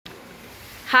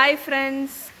Hi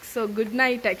friends, so good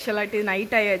night. Actually it is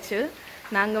night ஆயாச்சு.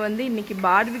 நாங்க வந்து இன்னைக்கு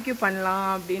பார்பிக்யூ பண்ணலாம்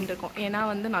அப்படினு இருக்கோம். ஏனா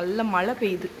வந்து நல்ல மழை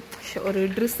பெய்யுது. ஒரு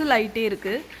drizzle ஆயிட்டே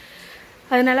இருக்கு.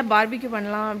 அதனால பார்பிக்யூ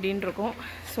பண்ணலாம் அப்படினு இருக்கோம்.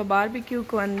 சோ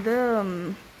பார்பிக்யூக்கு வந்து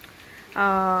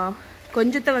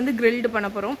கொஞ்சத்தை வந்து grilled பண்ண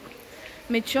போறோம்.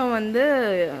 மிச்சம் வந்து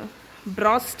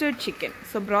broasted chicken.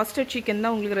 So broasted chicken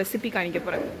தான் உங்களுக்கு ரெசிபி காணிக்க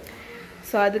போறேன்.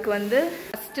 So அதுக்கு வந்து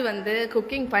ஃபர்ஸ்ட் வந்து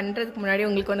குக்கிங் பண்றதுக்கு முன்னாடி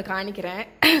உங்களுக்கு ஒன்னு காணிக்கிறேன்.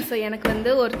 சோ எனக்கு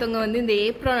வந்து ஒருத்தங்க வந்து இந்த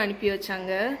ஏப்ரான் அனுப்பி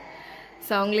வச்சாங்க.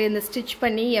 சோ அவங்களே இந்த ஸ்டிட்ச்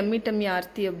பண்ணி எம்மி டம்மி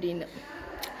ஆர்த்தி அப்படினு.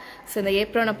 சோ இந்த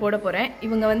ஏப்ரானை போட போறேன்.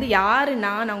 இவங்க வந்து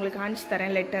யாருன்னா நான் உங்களுக்கு காணிச்சு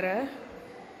தரேன் லெட்டரை.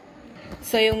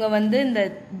 சோ இவங்க வந்து இந்த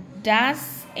டாஸ்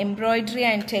எம்ப்ராய்டரி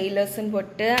அண்ட் டெய்லர்ஸ்ன்னு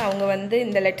போட்டு அவங்க வந்து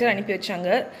இந்த லெட்டர் அனுப்பி வச்சாங்க.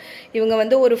 இவங்க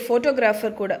வந்து ஒரு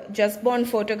ஃபோட்டோகிராஃபர் கூட, just born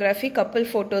photography, couple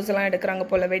photos எல்லாம் எடுக்கிறாங்க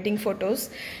போல், வெட்டிங் ஃபோட்டோஸ்.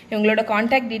 இவங்களோட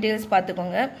கான்டாக்ட் டீட்டெயில்ஸ்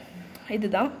பார்த்துக்கோங்க.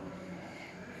 இதுதான்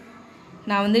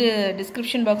நான் வந்து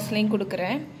டிஸ்கிரிப்ஷன் பாக்ஸ்லேயும்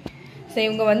கொடுக்குறேன். ஸோ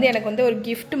இவங்க வந்து எனக்கு வந்து ஒரு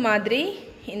கிஃப்ட் மாதிரி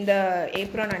இந்த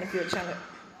ஏப்ரான் அனுப்பி வச்சாங்க.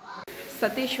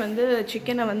 சதீஷ் வந்து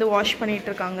சிக்கனை வந்து வாஷ்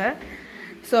பண்ணிகிட்ருக்காங்க.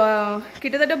 ஸோ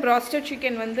கிட்டத்தட்ட ப்ராஸ்டட்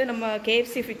சிக்கன் வந்து நம்ம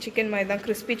கேஎஃப்சி சிக்கன் மாதிரி தான்,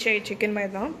 கிறிஸ்பி சிக்கன்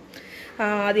மாதிரி தான்.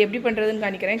 அது எப்படி பண்ணுறதுன்னு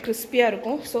காணிக்கிறேன். கிறிஸ்பியாக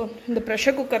இருக்கும். ஸோ இந்த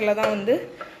ப்ரெஷர் குக்கரில் தான் வந்து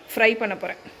ஃப்ரை பண்ண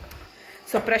போகிறேன்.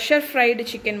 ஸோ ப்ரெஷர் ஃப்ரைடு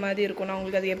சிக்கன் மாதிரி இருக்கும். நான்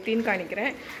உங்களுக்கு அது எப்படின்னு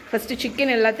காணிக்கிறேன். ஃபஸ்ட்டு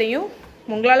சிக்கன் எல்லாத்தையும்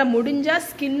உங்களால் முடிஞ்சால்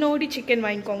ஸ்கின்னோடி சிக்கன்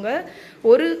வாங்கிக்கோங்க.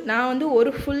 நான் வந்து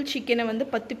ஒரு ஃபுல் சிக்கனை வந்து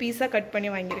 10 பீஸாக கட் பண்ணி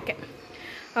வாங்கியிருக்கேன்.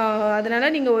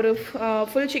 அதனால் நீங்கள் ஒரு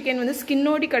ஃபுல் சிக்கன் வந்து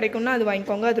ஸ்கின்னோடி கிடைக்கும்னா அது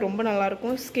வாங்கிக்கோங்க. அது ரொம்ப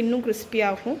நல்லாயிருக்கும். ஸ்கின்னும்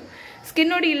கிறிஸ்பியாகும்.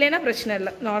 ஸ்கின்னோடி இல்லைன்னா பிரச்சனை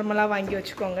இல்லை, நார்மலாக வாங்கி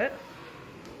வச்சுக்கோங்க.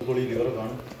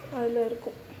 அதில்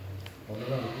இருக்கும்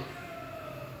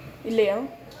இல்லையா?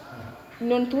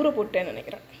 இன்னொன்று தூர போட்டேன்னு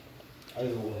நினைக்கிறேன்.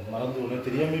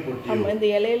 ஆமாம், இந்த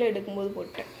இலையில எடுக்கும்போது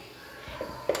போட்டேன்.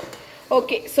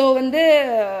 ஓகே, ஸோ வந்து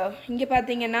இங்கே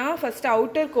பார்த்தீங்கன்னா ஃபஸ்ட்டு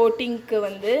அவுட்டர் கோட்டிங்க்கு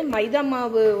வந்து மைதா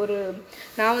மாவு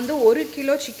நான் வந்து 1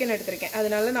 கிலோ சிக்கன் எடுத்திருக்கேன்.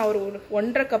 அதனால நான் ஒரு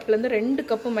 1.5 கப்லேருந்து 2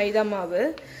 கப்பு மைதா மாவு,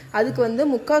 அதுக்கு வந்து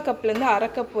 3/4 கப்லேருந்து 1/2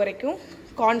 கப் வரைக்கும்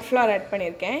கார்ன்ஃப்ளவர் ஆட்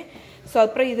பண்ணியிருக்கேன். ஸோ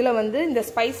அப்புறம் இதில் வந்து இந்த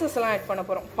ஸ்பைசஸ் எல்லாம் ஆட் பண்ண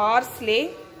போகிறோம். பார்ஸ்லே,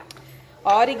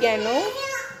 ஆரிகானோ,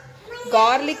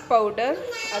 கார்லிக் பவுடர்,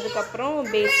 அதுக்கப்புறம்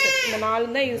பேஸல். இந்த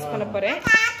 4 தான் யூஸ் பண்ண போகிறேன்.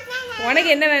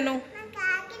 உனக்கு என்ன வேணும்?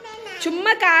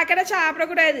 சும்மா காக்கடை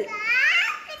சாப்பிடக்கூடாது.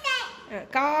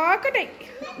 காக்கடை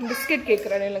பிஸ்கெட்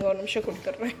கேட்குறேன். இல்லைங்க, ஒரு நிமிஷம்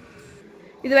கொடுத்துட்றேன்.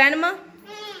 இது வேணுமா?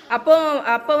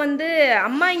 அப்போ வந்து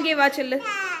அம்மா இங்கே வா சொல்லு.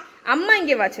 அம்மா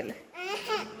இங்கே வா சொல்லு.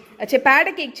 சரி,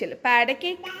 பேடை கேக் சொல்லு. பேடை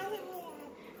கேக்.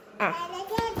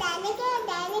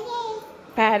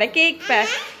 பேடை கேக்.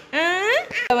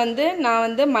 வந்து நான்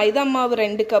வந்து மைதா மாவு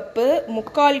 2 கப்பு,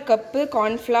 3/4 கப்பு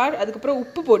கார்ன்ஃப்ளவர், அதுக்கப்புறம்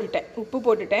உப்பு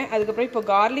போட்டுட்டேன். அதுக்கப்புறம் இப்போ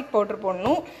கார்லிக் பவுடர்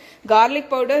போடணும். கார்லிக்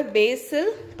பவுடர், பேசில்,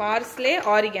 பார்ஸ்லே,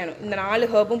 ஆரிகானோ, இந்த 4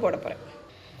 ஹர்பும் போட போகிறேன்.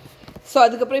 ஸோ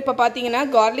அதுக்கப்புறம் இப்போ பார்த்தீங்கன்னா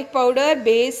கார்லிக் பவுடர்,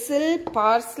 பேசில்,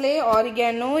 பார்ஸ்லே,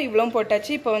 ஆரிகானோ இவ்வளோ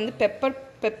போட்டாச்சு. இப்போ வந்து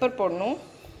பெப்பர் போடணும்.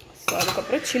 ஸோ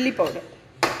அதுக்கப்புறம் சில்லி பவுடர்.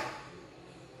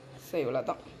 ஸோ இவ்வளோ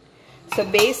தான். ஸோ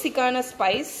பேசிக்கான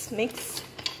ஸ்பைஸ் மிக்ஸ்,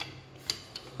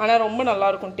 ஆனால் ரொம்ப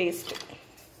நல்லாயிருக்கும் டேஸ்ட்டு.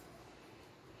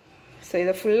 ஸோ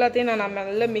இதை ஃபுல்லாத்தையும் நான்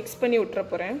நல்லா மிக்ஸ் பண்ணி விட்டுற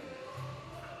போகிறேன்.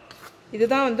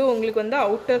 இதுதான் வந்து உங்களுக்கு வந்து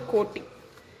அவுட்டர் கோட்டிங்,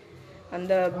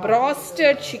 அந்த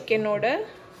ப்ராஸ்டட் சிக்கனோட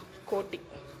கோட்டிங்.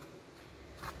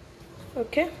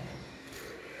 ஓகே,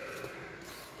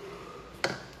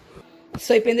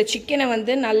 ஸோ இப்போ இந்த சிக்கனை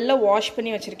வந்து நல்லா வாஷ்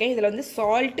பண்ணி வச்சுருக்கேன். இதில் வந்து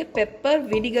சால்ட்டு, பெப்பர்,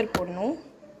 வினிகர் போடணும்.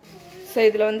 ஸோ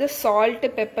இதில் வந்து சால்ட்டு,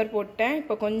 பெப்பர் போட்டேன்.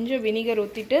 இப்போ கொஞ்சம் வினிகர்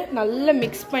ஊற்றிட்டு நல்லா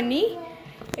மிக்ஸ் பண்ணி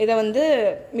இதை வந்து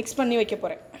மிக்ஸ் பண்ணி வைக்க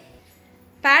போகிறேன்.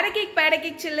 பேடை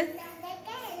கேக் சொல்லு.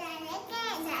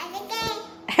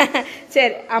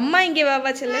 சரி, அம்மா இங்கே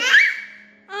வா சொல்லு.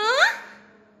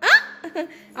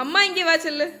 அம்மா இங்கே வா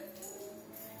சொல்லு.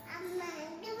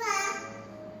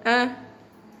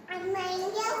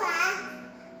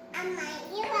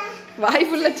 வாய்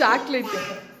ஃபுல்லா சாக்லேட்.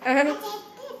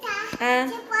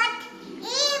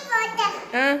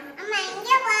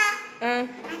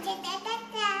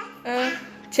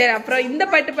 சரி, அப்புறம் இந்த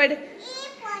பாட்டு பாடு.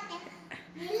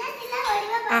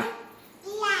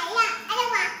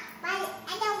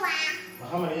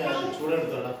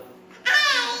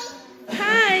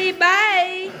 ஹாய்,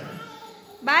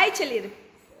 பாய் சொல்லிடு.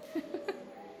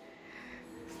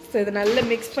 இது நல்லா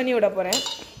மிக்ஸ் பண்ணி விட போறேன்.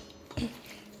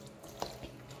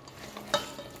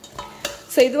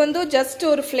 ஸோ இது வந்து ஜஸ்ட்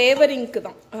ஒரு ஃப்ளேவரிங்க்கு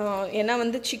தான். ஏன்னா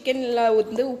வந்து சிக்கனில்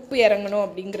வந்து உப்பு இறங்கணும்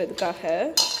அப்படிங்கிறதுக்காக.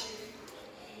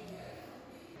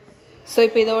 ஸோ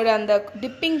இப்போ இதோட அந்த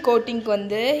டிப்பிங் கோட்டிங்க்கு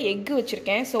வந்து எக்கு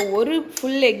வச்சுருக்கேன். ஸோ ஒரு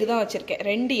ஃபுல் எக்கு தான் வச்சுருக்கேன்.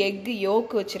 2 எக்கு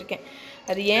யோக்கு வச்சுருக்கேன்.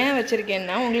 அது ஏன்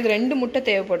வச்சுருக்கேன்னா உங்களுக்கு 2 முட்டை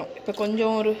தேவைப்படும். இப்போ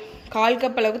கொஞ்சம் ஒரு 1/4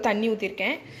 கப் அளவுக்கு தண்ணி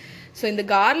ஊற்றிருக்கேன். ஸோ இந்த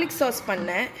கார்லிக் சாஸ்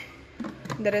பண்ணேன்.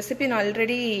 இந்த ரெசிபி நான்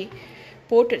ஆல்ரெடி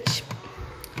போட்டுடுச்சு.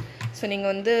 ஸோ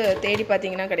நீங்கள் வந்து தேடி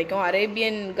பார்த்தீங்கன்னா கிடைக்கும்,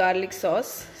 அரேபியன் கார்லிக்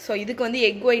சாஸ். ஸோ இதுக்கு வந்து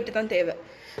எக் ஒயிட்டு தான் தேவை.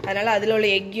 அதனால் அதில் உள்ள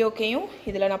எக் யோக்கையும்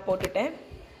இதில் நான் போட்டுட்டேன்.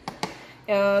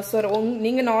 ஸோ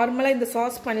நீங்கள் நார்மலாக இந்த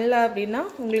சாஸ் பண்ணல அப்படின்னா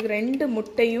உங்களுக்கு 2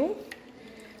 முட்டையும்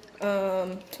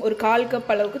ஒரு 1/4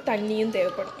 கப் அளவுக்கு தண்ணியும்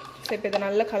தேவைப்படும். ஸோ இப்போ இதை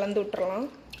நல்லா கலந்து விட்டுறலாம்.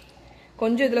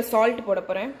 கொஞ்சம் இதில் சால்ட் போட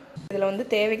போகிறேன். இதில் வந்து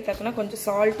தேவைக்கு தக்கன கொஞ்சம்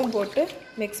சால்ட்டும் போட்டு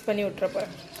மிக்ஸ் பண்ணி விட்டுற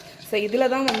போகிறேன். ஸோ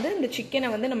இதில் தான் வந்து இந்த சிக்கனை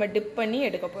வந்து நம்ம டிப் பண்ணி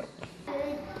எடுக்க போகிறோம்.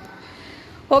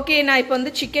 ஓகே, நான் இப்போ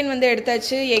வந்து சிக்கன் வந்து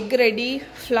எடுத்தாச்சு. Egg ready,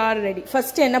 flower ready.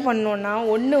 First என்ன பண்ணணுன்னா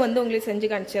ஒன்று வந்து உங்களுக்கு செஞ்சு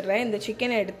காமிச்சிடுறேன். இந்த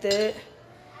சிக்கனை எடுத்து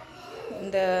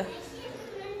இந்த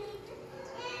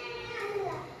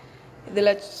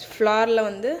இதில் ஃப்ளாரில்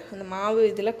வந்து அந்த மாவு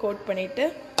இதில் கோட் பண்ணிவிட்டு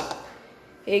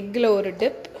எக்கில் ஒரு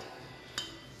டிப்,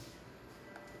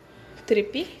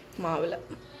 திருப்பி மாவில்,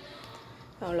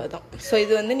 அவ்வளோதான். ஸோ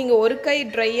இது வந்து நீங்கள் ஒரு கை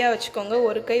ட்ரையாக வச்சுக்கோங்க,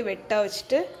 ஒரு கை வெட்டாக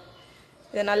வச்சுட்டு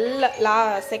இதை நல்லா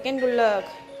செகண்ட் உள்ள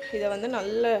இதை வந்து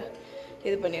நல்லா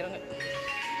இது பண்ணிடுங்க.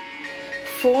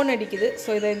 ஃபோன் அடிக்குது. ஸோ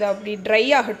இதை அப்படி ட்ரை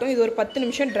ஆகட்டும். இது ஒரு 10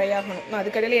 நிமிஷம் ட்ரை ஆகணும். நான்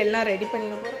அதுக்கடையில் எல்லாம் ரெடி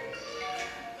பண்ணிட போகிறேன்.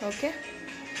 ஓகே,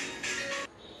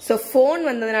 ஸோ ஃபோன்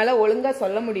வந்ததுனால ஒழுங்காக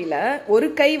சொல்ல முடியல. ஒரு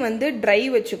கை வந்து ட்ரை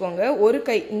வச்சுக்கோங்க, ஒரு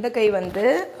கை இந்த கை வந்து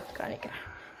காணிக்கிறேன்,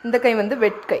 இந்த கை வந்து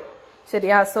வெட் கை.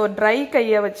 சரியா? ஸோ ட்ரை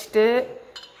கையை வச்சுட்டு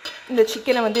இந்த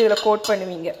சிக்கனை வந்து இதில் கோட்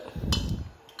பண்ணுவீங்க.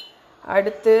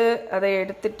 அடுத்து அதை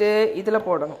எடுத்துட்டு இதில்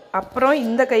போடணும். அப்புறம்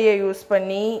இந்த கையை யூஸ்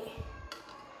பண்ணி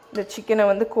இந்த சிக்கனை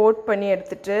வந்து கோட் பண்ணி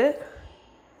எடுத்துட்டு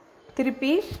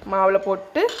திருப்பி மாவில்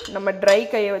போட்டு நம்ம ட்ரை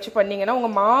கையை வச்சு பண்ணிங்கன்னா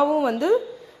உங்கள் மாவும் வந்து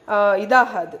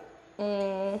இதாகாது,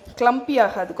 கிளம்பி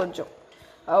ஆகாது. கொஞ்சம்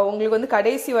உங்களுக்கு வந்து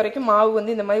கடைசி வரைக்கும் மாவு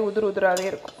வந்து இந்த மாதிரி உதிராகவே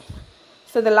இருக்கும்.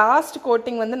 ஸோ இந்த லாஸ்ட்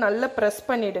கோட்டிங் வந்து நல்லா ப்ரெஸ்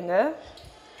பண்ணிவிடுங்க.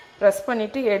 ப்ரெஸ்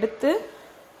பண்ணிவிட்டு எடுத்து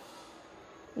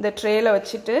இந்த ட்ரேயில்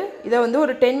வச்சுட்டு இதை வந்து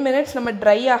ஒரு 10 மினிட்ஸ் நம்ம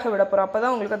ட்ரை ஆக விட போகிறோம். அப்போ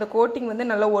தான் உங்களுக்கு அந்த கோட்டிங் வந்து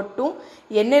நல்லா ஒட்டும்,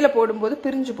 எண்ணெயில் போடும்போது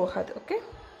பிரிஞ்சு போகாது. ஓகே,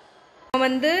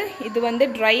 வந்து இது வந்து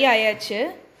ட்ரை ஆயாச்சு.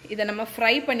 இதை நம்ம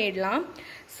ஃப்ரை பண்ணிடலாம்.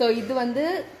 ஸோ இது வந்து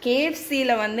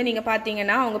கேஎஃப்சியில் வந்து நீங்கள்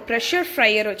பார்த்தீங்கன்னா அவங்க ப்ரெஷர்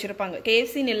ஃப்ரையர் வச்சுருப்பாங்க.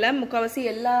 கேஎஃப்சின்னு இல்லை, முக்கால்வாசி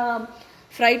எல்லா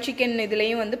ஃப்ரைட் சிக்கன்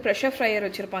இதுலேயும் வந்து ப்ரெஷர் ஃப்ரையர்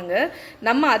வச்சுருப்பாங்க.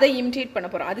 நம்ம அதை இமிட்டேட் பண்ண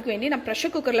போகிறோம். அதுக்கு வேண்டி நான்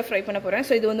ப்ரெஷர் குக்கரில் ஃப்ரை பண்ண போகிறேன்.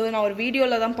 ஸோ இது வந்து நான் ஒரு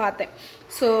வீடியோவில் தான் பார்த்தேன்.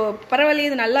 ஸோ பரவாயில்ல,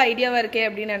 இது நல்ல ஐடியாவாக இருக்கே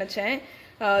அப்படின்னு நினச்சேன்.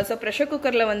 ஸோ ப்ரெஷர்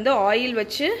குக்கரில் வந்து ஆயில்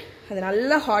வச்சு அது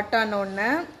நல்லா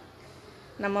ஹாட்டானோடனே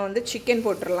நம்ம வந்து சிக்கன்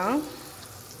போட்டுடலாம்.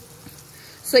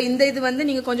 ஸோ இந்த இது வந்து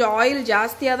நீங்கள் கொஞ்சம் ஆயில்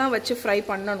ஜாஸ்தியாக தான் வச்சு ஃப்ரை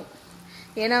பண்ணணும்.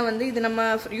 ஏன்னா வந்து இது நம்ம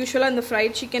யூஸ்வலாக இந்த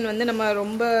ஃப்ரைட் சிக்கன் வந்து நம்ம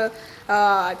ரொம்ப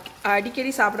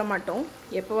அடிக்கடி சாப்பிட மாட்டோம்,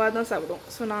 எப்போவாது தான் சாப்பிடுவோம்.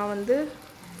 ஸோ நான் வந்து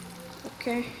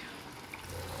ஓகே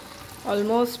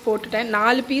ஆல்மோஸ்ட் போட்டுட்டேன்.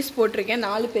 4 பீஸ் போட்டிருக்கேன்,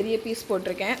 4 பெரிய பீஸ்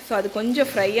போட்டிருக்கேன். ஸோ அது கொஞ்சம்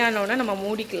ஃப்ரை ஆனோடனே நம்ம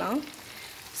மூடிக்கலாம்.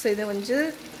 ஸோ இதை கொஞ்சம்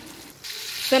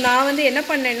ஸோ நான் வந்து என்ன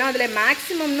பண்ணேன்னா அதில்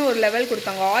மேக்ஸிமம்னு ஒரு லெவல்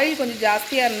கொடுத்தாங்க. ஆயில் கொஞ்சம்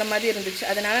ஜாஸ்தியாக இருந்த மாதிரி இருந்துச்சு.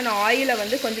 அதனால் நான் ஆயிலை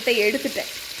வந்து கொஞ்சத்தை எடுத்துட்டேன்,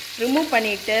 ரிமூவ்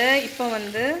பண்ணிவிட்டு இப்போ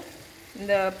வந்து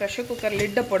இந்த ப்ரெஷர் குக்கர்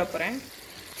லிட்டை போட போகிறேன்.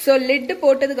 ஸோ லிட்டு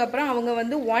போட்டதுக்கப்புறம் அவங்க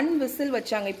வந்து 1 விசில்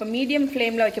வச்சாங்க. இப்போ மீடியம்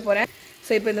ஃப்ளேமில் வைக்க போகிறேன்.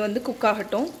 ஸோ இப்போ இது வந்து குக்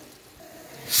ஆகட்டும்.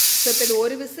 ஸோ இப்போ இது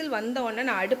 1 விசில் வந்த உடனே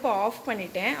நான் அடுப்பை ஆஃப்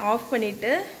பண்ணிட்டேன். ஆஃப்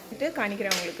பண்ணிவிட்டு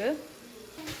காணிக்கிறேன் உங்களுக்கு.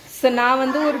 ஸோ நான்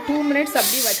வந்து ஒரு 2 மினிட்ஸ்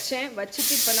அப்படி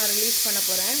வச்சுட்டு இப்போ நான் ரிலீஸ் பண்ண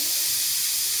போகிறேன்.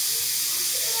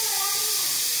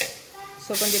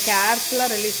 ஸோ கொஞ்சம்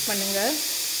கேர்ஃபுல்லாக ரிலீஸ் பண்ணுங்கள்.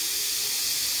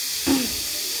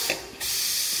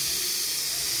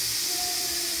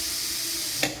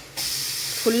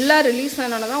 ஃபுல்லாக ரிலீஸ்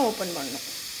ஆனோன்னு தான் ஓப்பன் பண்ணணும்.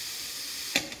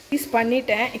 ரிலீஸ்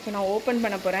பண்ணிட்டேன். இப்போ நான் ஓப்பன்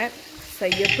பண்ண போகிறேன். ஸோ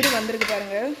எப்படி வந்திருக்கு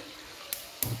பாருங்கள்.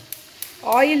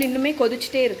 ஆயில் இன்னுமே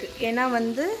கொதிச்சுட்டே இருக்குது. ஏன்னா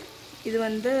வந்து இது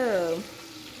வந்து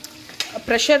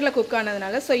ப்ரெஷரில் குக்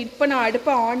ஆனதுனால. ஸோ இப்போ நான்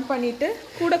அடுப்பை ஆன் பண்ணிவிட்டு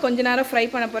கூட கொஞ்ச நேரம் ஃப்ரை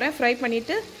பண்ண போகிறேன். ஃப்ரை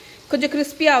பண்ணிவிட்டு கொஞ்சம்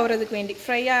கிறிஸ்பியாக ஆகிறதுக்கு வேண்டி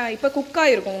ஃப்ரையாக இப்போ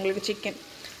குக்காக இருக்கும் உங்களுக்கு சிக்கன்.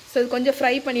 ஸோ இது கொஞ்சம்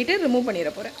ஃப்ரை பண்ணிவிட்டு ரிமூவ்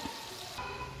பண்ணிட போகிறேன்.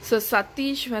 ஸோ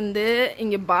சதீஷ் வந்து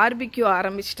இங்கே பார்பிக்யூ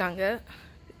ஆரம்பிச்சிட்டாங்க.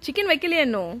 சிக்கன் வைக்கலையே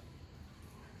இன்னும்,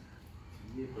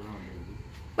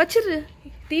 வச்சிரு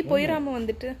தீ போயிடாமல்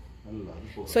வந்துட்டு.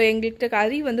 ஸோ எங்கள்கிட்ட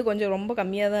கறி வந்து கொஞ்சம் ரொம்ப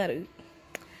கம்மியாக தான் இருக்குது.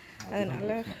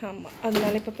 அதனால் ஆமாம்,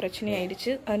 அதனால இப்போ பிரச்சனை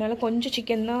ஆயிடுச்சு. அதனால் கொஞ்சம்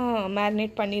சிக்கன் தான்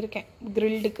மேரினேட் பண்ணியிருக்கேன்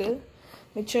கிரில்டுக்கு.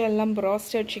 மிச்சம் எல்லாம்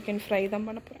ப்ராஸ்டட் சிக்கன் ஃப்ரை தான்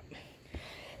பண்ண போகிறேன்.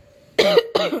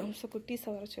 ஸோ குட்டீஸை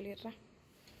வர சொல்லிடுறேன்.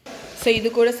 ஸோ இது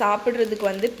கூட சாப்பிட்றதுக்கு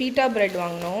வந்து பீட்டா பிரெட்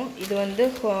வாங்கினோம். இது வந்து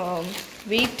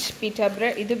வீட் பீட்டா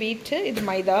பிரெட், இது வீட்டு, இது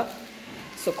மைதா.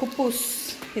 ஸோ குப்பூஸ்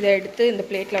இதை எடுத்து இந்த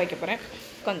பிளேட்டில் வைக்க போகிறேன்.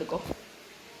 உட்காந்துக்கோ,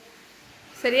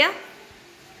 சரியா?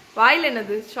 வாயில்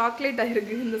என்னது சாக்லேட்டாக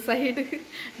இருக்குது இந்த சைடு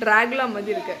ட்ராகுலா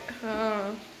மாதிரி இருக்கு.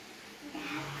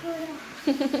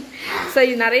 ஸோ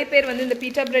இது நிறைய பேர் வந்து இந்த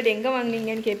பீட்டா பிரெட் எங்கே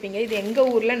வாங்கினீங்கன்னு கேட்பீங்க. இது எங்கள்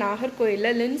ஊரில்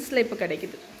நாகர்கோயிலில் லின்ஸில் இப்போ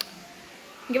கிடைக்குது.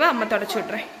 இங்கே வா, அம்மா தொடச்சி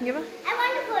விட்றேன். இங்கே வா.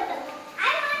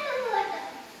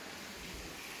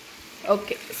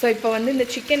 ஓகே, ஸோ இப்போ வந்து இந்த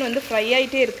சிக்கன் வந்து ஃப்ரை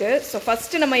ஆகிட்டே இருக்குது. ஸோ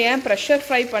ஃபஸ்ட்டு நம்ம ஏன் ப்ரெஷர்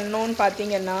ஃப்ரை பண்ணோன்னு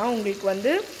பார்த்தீங்கன்னா, உங்களுக்கு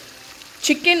வந்து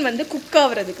சிக்கன் வந்து குக்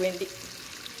ஆகிறதுக்கு வேண்டி.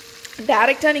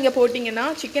 டேரெக்டாக நீங்கள் போட்டிங்கன்னா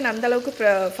சிக்கன் அந்தளவுக்கு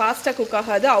ஃபாஸ்ட்டாக குக்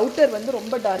ஆகாது, அவுட்டர் வந்து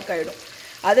ரொம்ப டார்க் ஆகிடும்.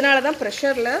 அதனால தான்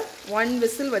ப்ரெஷரில் 1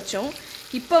 விசில் வச்சோம்.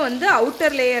 இப்போ வந்து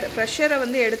அவுட்டர் லேயர் ப்ரெஷரை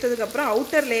வந்து எடுத்ததுக்கப்புறம்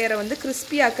அவுட்டர் லேயரை வந்து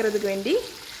கிறிஸ்பி ஆக்கிறதுக்கு வேண்டி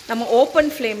நம்ம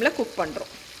ஓப்பன் ஃப்ளேமில் குக்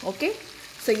பண்ணுறோம். ஓகே,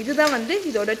 ஸோ இதுதான் வந்து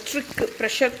இதோட ட்ரிக்கு,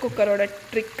 ப்ரெஷர் குக்கரோட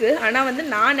ட்ரிக்கு. ஆனால் வந்து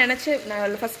நான் நினச்சேன்,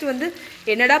 நான் ஃபஸ்ட்டு வந்து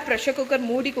என்னடா ப்ரெஷர் குக்கர்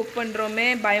மூடி குக் பண்ணுறோமே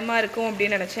பயமாக இருக்கும்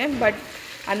அப்படின்னு நினச்சேன். பட்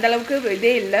அந்தளவுக்கு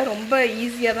இதே இல்லை, ரொம்ப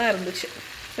ஈஸியாக தான் இருந்துச்சு.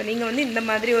 ஸோ நீங்கள் வந்து இந்த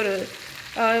மாதிரி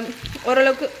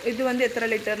ஓரளவுக்கு இது வந்து எத்தனை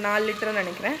லிட்டர், 4 லிட்டர்னு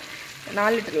நினைக்கிறேன்.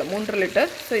 4 லிட்டர் இல்லை 3 லிட்டர்.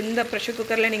 ஸோ இந்த ப்ரெஷர்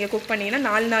குக்கரில் நீங்கள் குக் பண்ணிங்கன்னா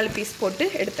 4 பீஸ் போட்டு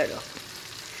எடுத்துடலாம்.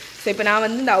 ஸோ இப்போ நான்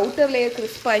வந்து இந்த அவுட்டர் லேயர்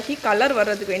கிறிஸ்பாகி கலர்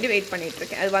வர்றதுக்கு வேண்டி வெயிட்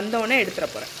பண்ணிகிட்ருக்கேன். அது வந்தோடனே எடுத்துட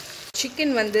போகிறேன்.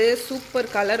 சிக்கன் வந்து சூப்பர்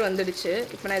கலர் வந்துடுச்சு.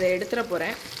 இப்போ நான் இதை எடுத்துட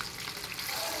போகிறேன்.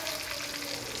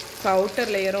 ஸோ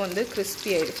அவுட்டர் லேயரும் வந்து கிறிஸ்பி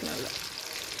ஆகிடுச்சு நல்லா.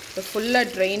 இப்போ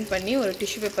ஃபுல்லாக ட்ரெயின் பண்ணி ஒரு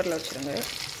டிஷ்யூ பேப்பரில் வச்சுருங்க.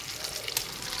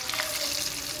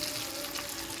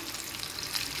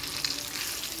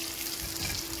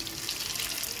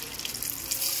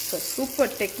 ஸோ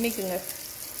சூப்பர் டெக்னிக்குங்க,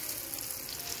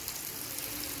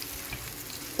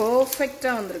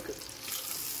 பர்ஃபெக்டாக வந்திருக்கு.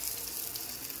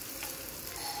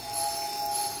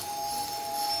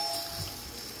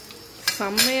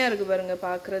 செம்மையாக இருக்குது பாருங்கள்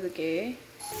பார்க்குறதுக்கே.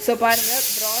 ஸோ பாருங்கள்,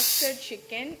 ப்ராஸ்டட்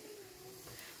சிக்கன்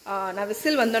நான்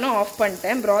விசில் வந்தோன்னே ஆஃப்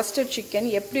பண்ணிட்டேன். ப்ராஸ்டட் சிக்கன்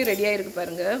எப்படி ரெடியாக இருக்குது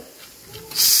பாருங்கள்.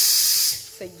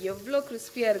 ஸோ எவ்வளோ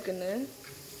கிறிஸ்பியாக இருக்குன்னு,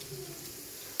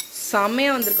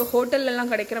 செம்மையாக வந்திருக்கு.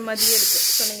 ஹோட்டல்லலாம் கிடைக்கிற மாதிரியே இருக்குது.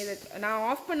 ஸோ நீங்கள் இதை நான்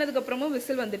ஆஃப் பண்ணதுக்கப்புறமும்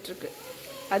விசில் வந்துட்டுருக்கு.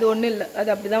 அது ஒன்றும் இல்லை, அது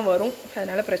அப்படி தான் வரும்,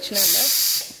 அதனால் பிரச்சனை இல்லை.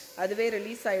 அதுவே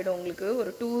ரிலீஸ் ஆகிடும் உங்களுக்கு.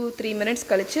 ஒரு 2-3 மினிட்ஸ்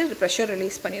கழித்து ப்ரெஷர்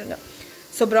ரிலீஸ் பண்ணிடுங்க.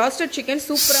 ஸோ ப்ராஸ்டட் சிக்கன்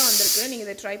சூப்பராக வந்திருக்கு. நீங்கள்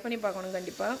இதை ட்ரை பண்ணி பார்க்கணும்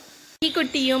கண்டிப்பாக. டீ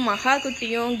குட்டியும் மகா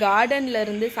குட்டியும் கார்டனில்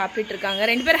இருந்து சாப்பிட்டுட்டு இருக்காங்க.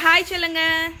 2 பேரும் ஹாய் சொல்லுங்க.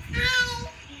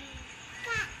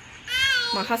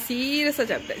 மகா சீரியஸாக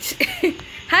சாப்பிட்டாச்சு.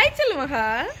 ஹாய் சொல்லு மகா.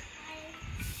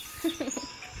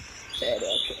 சரி,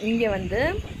 ஓகே. இங்கே வந்து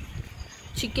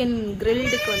சிக்கன்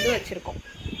கிரில்டுக்கு வந்து வச்சுருக்கோம்.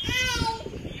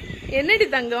 என்னடி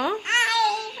தங்கம்?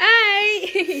 ஹாய்.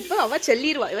 இப்போ அவள்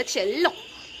சொல்லிடுவா, இவ செல்லம்.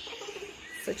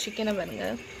 ஸோ சிக்கனை பாருங்க.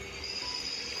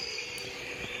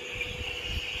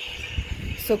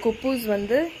 ஸோ குப்பூஸ்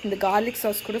வந்து இந்த கார்லிக்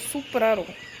சாஸ் கூட சூப்பராக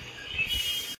இருக்கும்.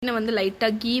 சிக்கனை வந்து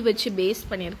லைட்டாக கீ வச்சு பேஸ்ட்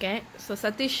பண்ணியிருக்கேன். ஸோ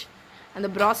சதீஷ், அந்த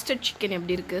ப்ராஸ்டட் சிக்கன்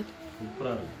எப்படி இருக்குது?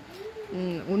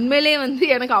 உண்மையிலே வந்து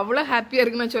எனக்கு அவ்வளோ ஹாப்பியாக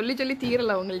இருக்குது. நான் சொல்லி சொல்லி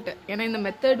தீரலை அவங்கள்ட்ட. ஏன்னா இந்த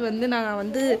மெத்தட் வந்து நான்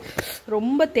வந்து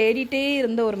ரொம்ப தேடிட்டே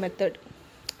இருந்த ஒரு மெத்தட்.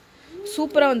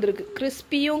 சூப்பராக வந்திருக்கு.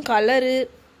 கிறிஸ்பியும் கலரு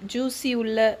ஜூஸி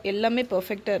உள்ள எல்லாமே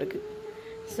பர்ஃபெக்டாக இருக்குது.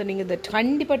 ஸோ நீங்கள் இதை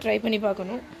கண்டிப்பாக ட்ரை பண்ணி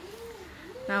பார்க்கணும்.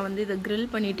 நான் வந்து இதை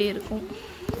கிரில் பண்ணிகிட்டே இருக்கோம்.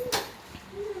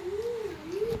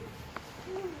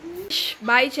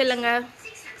 பாய் சொல்லுங்க.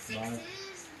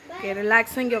 ஓகே,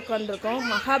 ரிலாக்ஸாக இங்கே உட்காந்துருக்கோம்.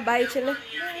 மகா பாய் சொல்லு.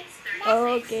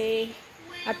 ஓகே,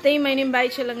 அத்தையும் மைனியும்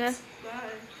பாய் சொல்லுங்க.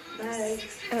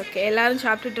 ஓகே, எல்லோரும்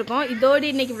சாப்பிட்டுட்ருக்கோம். இதோடு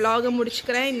இன்றைக்கி விலாகை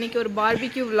முடிச்சுக்கிறேன். இன்றைக்கி ஒரு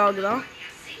பார்பிக்யூ விலாக் தான்.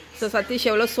 ஸோ சதீஷ்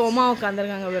எவ்வளோ சோமாக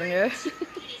உட்காந்துருக்காங்க பாருங்க.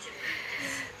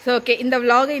 ஸோ ஓகே, இந்த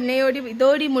விலாகை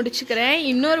இதோடி முடிச்சுக்கிறேன்.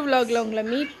 இன்னொரு விலாகில் உங்களை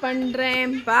மீட்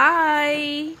பண்ணுறேன். பாய்.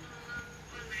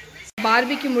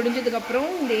 பார்பிக்யூ முடிஞ்சதுக்கப்புறம்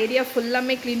இந்த ஏரியா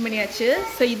ஃபுல்லாமே க்ளீன் பண்ணியாச்சு.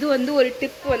 ஸோ இது வந்து ஒரு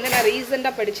டிப் வந்து நான்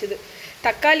ரீசெண்டாக படித்தது.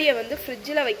 தக்காளியை வந்து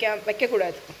ஃப்ரிட்ஜில்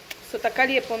வைக்கக்கூடாது. ஸோ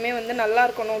தக்காளி எப்போவுமே வந்து நல்லா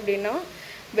இருக்கணும் அப்படின்னா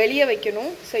வெளியே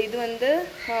வைக்கணும். ஸோ இது வந்து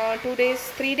 2 days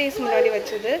 3 days முன்னாடி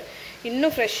வச்சது.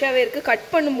 இன்னும் ஃப்ரெஷ்ஷாகவே இருக்குது. கட்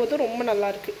பண்ணும்போதும் ரொம்ப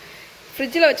நல்லாயிருக்கு.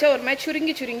 ஃப்ரிட்ஜில் வச்சா ஒரு மாதிரி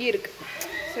சுருங்கி இருக்குது.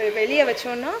 ஸோ வெளியே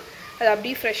வச்சோன்னா அது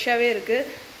அப்படியே ஃப்ரெஷ்ஷாகவே இருக்குது.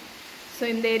 ஸோ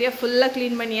இந்த ஏரியா ஃபுல்லாக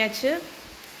க்ளீன் பண்ணியாச்சு.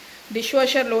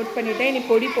 டிஷ்வாஷர் லோட் பண்ணிவிட்டேன். இனி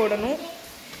பொடி போடணும்.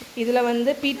 இதில்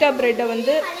வந்து பீட்டா ப்ரெட்டை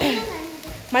வந்து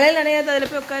மழையில் நனையாது,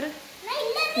 அதில் போய் உட்காரு.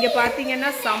 இங்கே பார்த்தீங்கன்னா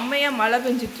செம்மையாக மழை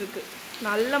பெஞ்சிட்ருக்கு.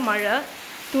 நல்ல மழை.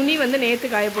 துணி வந்து நேற்று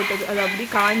காய போட்டது, அது அப்படி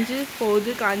காஞ்சு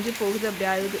போகுது அப்படி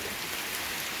ஆகுது.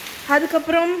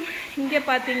 அதுக்கப்புறம் இங்கே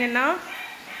பார்த்தீங்கன்னா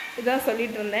இதான்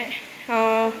சொல்லிகிட்டு இருந்தேன்,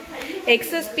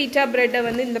 எக்ஸஸ் பீட்டா ப்ரெட்டை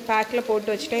வந்து இந்த பேக்கில்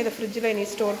போட்டு வச்சுட்டேன். இதை ஃப்ரிட்ஜில் இனி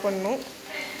ஸ்டோர் பண்ணணும்.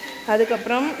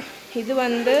 அதுக்கப்புறம் இது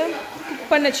வந்து குக்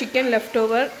பண்ண சிக்கன் லெஃப்ட்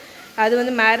ஓவர், அது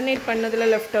வந்து மேரினேட்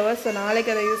பண்ணதில் லெஃப்ட் ஓவர். ஸோ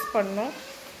நாளைக்கு அதை யூஸ் பண்ணோம்.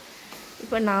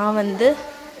 இப்போ நான் வந்து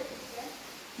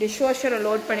டிஷ்வாஷரை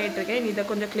லோட் பண்ணிகிட்ருக்கேன். இதை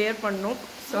கொஞ்சம் கிளியர் பண்ணணும்.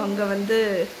 ஸோ அங்கே வந்து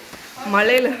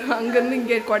மலையில் அங்கேருந்து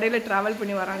இங்கே கொடையில் ட்ராவல்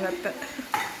பண்ணி வராங்க அத்தை.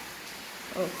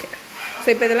 ஓகே, ஸோ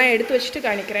இப்போ இதெல்லாம் எடுத்து வச்சுட்டு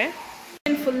காணிக்கிறேன்.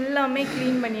 ஃபுல்லாமே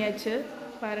க்ளீன் பண்ணியாச்சு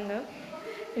பாருங்கள்.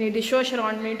 இனி டிஷ் வாஷர்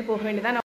ஆன் பண்ணிட்டு போக வேண்டியதான்.